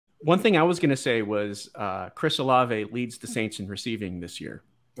One thing I was going to say was Chris Olave leads the Saints in receiving this year.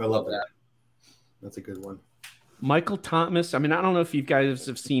 I love that. That's a good one. Michael Thomas. I mean, I don't know if you guys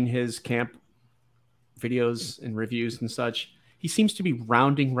have seen his camp videos and reviews and such. He seems to be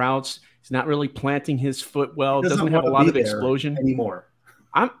rounding routes. He's not really planting his foot well. Doesn't have a lot of explosion anymore.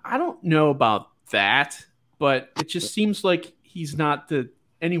 I don't know about that, but it just seems like he's not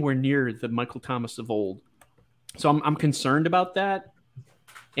anywhere near the Michael Thomas of old. So I'm concerned about that.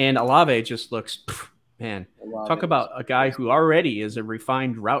 And Olave just looks, man, talk about a guy who already is a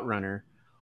refined route runner.